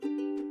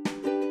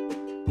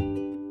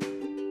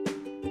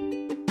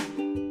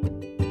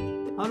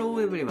Hello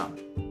everyone,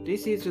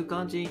 this is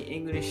Ganjin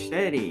English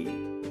Daily.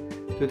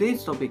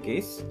 Today's topic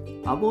is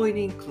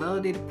Avoiding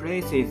crowded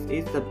places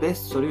is the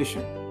best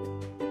solution.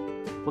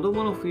 子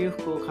供の冬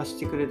服を貸し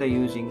てくれた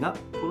友人が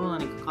コロナ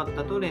にかかっ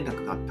たと連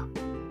絡があった。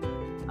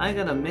I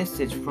got a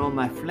message from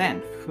my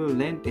friend who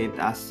rented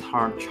us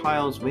her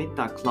child's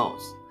winter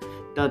clothes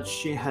that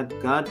she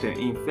had gotten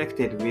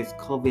infected with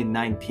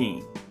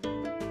COVID-19.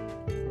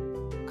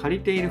 借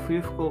りている冬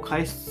服を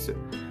返しつつ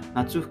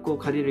夏服を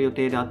借りる予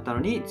定であったの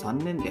に残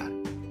念であ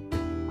る。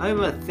I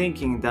was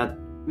thinking that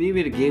we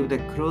will give the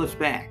clothes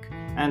back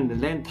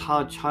and rent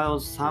her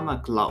child's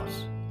summer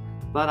clothes,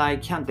 but I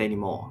can't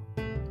anymore.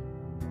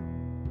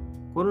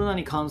 コロナ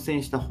に感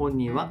染した本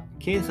人は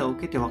検査を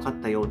受けて分かっ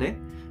たようで、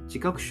自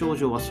覚症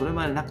状はそれ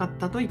までなかっ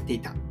たと言ってい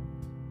た。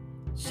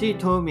She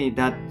told me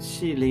that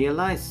she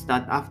realized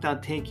that after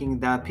taking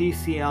the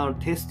PCR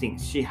testing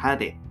she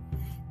had it,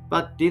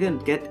 but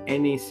didn't get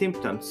any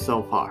symptoms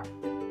so far.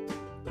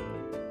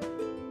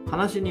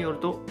話による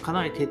とか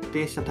なり徹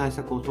底した対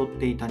策をとっ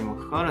ていたにも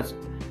かかわらず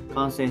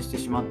感染して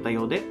しまった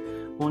ようで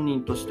本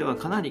人としては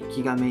かなり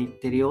気がめいっ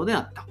ているようであ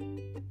った。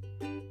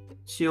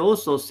She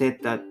also said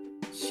that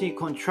she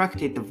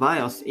contracted the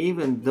virus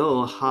even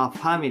though her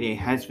family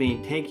has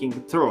been taking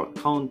thorough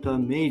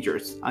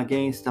countermeasures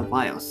against the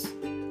virus.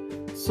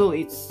 So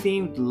it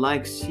seemed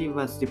like she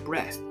was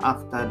depressed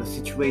after the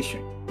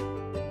situation.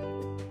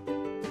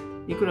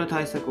 いくら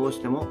対策を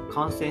しても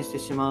感染して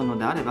しまうの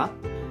であれば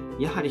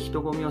やはり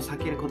人混みを避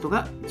けること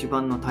が一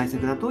番の対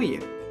策だと言え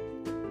る。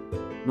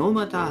No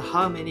matter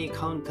how many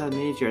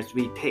countermeasures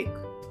we take,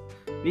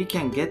 we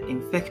can get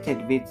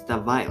infected with the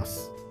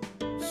virus.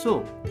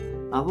 So,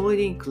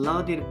 avoiding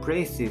crowded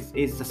places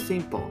is the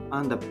simple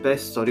and the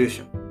best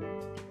solution.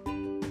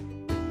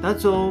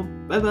 That's all.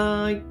 Bye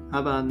bye.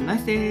 Have a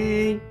nice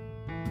day.